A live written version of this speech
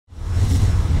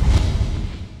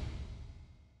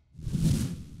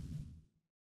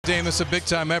Dame, it's a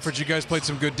big-time effort. You guys played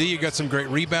some good D. You got some great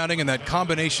rebounding, and that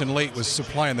combination late was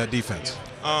supplying that defense.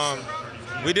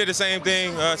 We did the same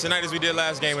thing tonight as we did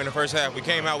last game in the first half. We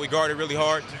came out, we guarded really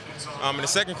hard. In the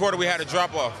second quarter, we had a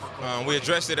drop-off. We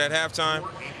addressed it at halftime.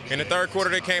 In the third quarter,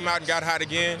 they came out and got hot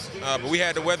again, but we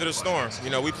had to weather the storm. You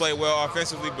know, we played well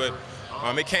offensively, but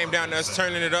it came down to us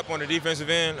turning it up on the defensive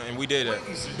end, and we did it.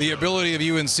 The ability of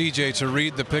you and CJ to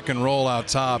read the pick and roll out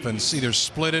top and either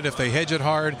split it if they hedge it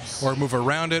hard or move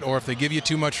around it, or if they give you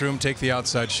too much room, take the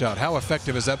outside shot. How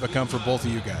effective has that become for both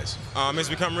of you guys? It's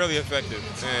become really effective.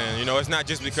 And, you know, it's not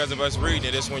just because of us reading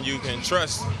it. It's when you can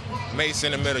trust Mace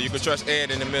in the middle. You can trust Ed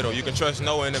in the middle. You can trust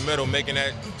Noah in the middle, making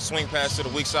that swing pass to the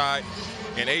weak side.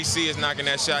 And AC is knocking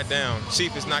that shot down.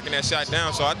 Chief is knocking that shot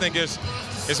down. So I think it's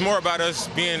more about us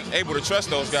being able to trust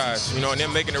those guys, you know, and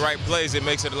them making the right plays. It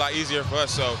makes it a lot easier for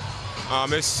us. So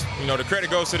it's, you know, the credit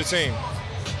goes to the team.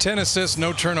 10 assists,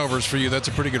 no turnovers for you. That's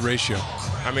a pretty good ratio.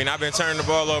 I mean, I've been turning the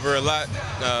ball over a lot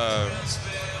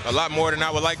more than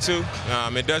I would like to.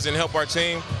 It doesn't help our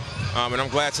team, and I'm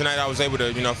glad tonight I was able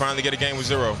to, you know, finally get a game with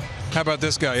 0. How about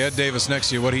this guy, Ed Davis, next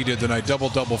to you? What he did tonight,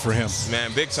 double-double for him.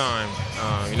 Man, big time.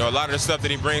 You know, a lot of the stuff that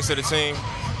he brings to the team,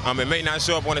 it may not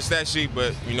show up on the stat sheet,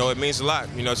 but, you know, it means a lot.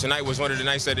 You know, tonight was one of the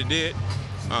nights that it did.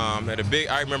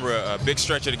 I remember a big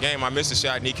stretch of the game, I missed a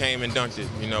shot, and he came and dunked it.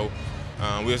 You know,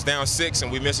 we was down 6, and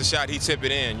we missed a shot, he tipped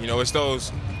it in. You know, it's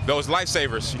those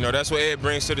lifesavers. You know, that's what Ed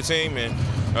brings to the team, and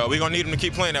we're going to need him to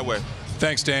keep playing that way.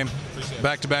 Thanks, Dame.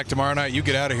 Back-to-back tomorrow night. You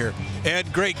get out of here.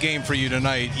 Ed, great game for you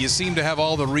tonight. You seem to have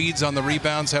all the reads on the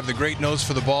rebounds, have the great nose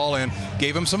for the ball, and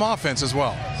gave him some offense as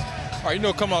well. All right, you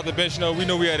know, coming off the bench, you know, we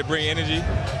knew we had to bring energy.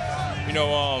 You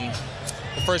know,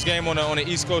 the first game on the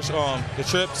East Coast, the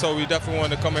trip, so we definitely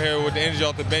wanted to come in here with the energy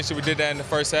off the bench. So we did that in the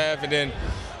first half, and then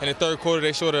in the third quarter,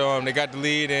 they showed they got the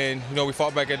lead, and, you know, we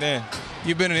fought back at the end.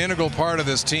 You've been an integral part of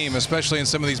this team, especially in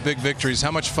some of these big victories.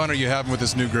 How much fun are you having with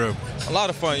this new group? A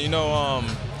lot of fun, you know.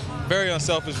 Very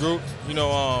unselfish group. You know,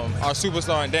 our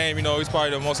superstar in Dame, you know, he's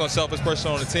probably the most unselfish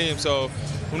person on the team. So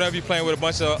whenever you're playing with a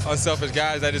bunch of unselfish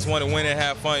guys that just want to win and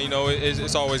have fun, you know,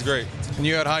 it's always great. And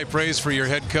you had high praise for your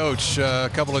head coach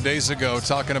a couple of days ago,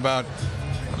 talking about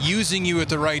using you at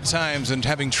the right times and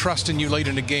having trust in you late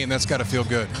in the game. That's got to feel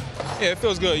good. Yeah, it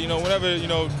feels good. You know, whenever, you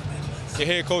know, your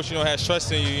head coach, you know, has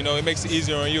trust in you, you know, it makes it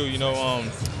easier on you, you know.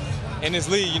 In this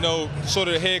league, you know, sort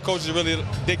of the head coaches really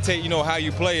dictate, you know, how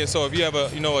you play. And so if you have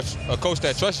a coach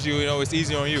that trusts you, you know, it's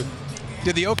easier on you.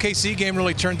 Did the OKC game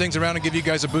really turn things around and give you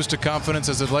guys a boost of confidence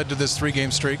as it led to this 3-game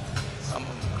streak?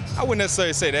 I wouldn't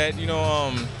necessarily say that. You know,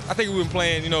 I think we've been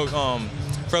playing, you know,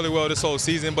 fairly well this whole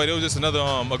season, but it was just another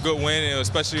a good win, and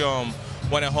especially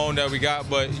one at home that we got.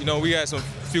 But, you know, we had some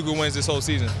few good wins this whole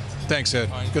season. Thanks,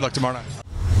 Ed. Good luck tomorrow night.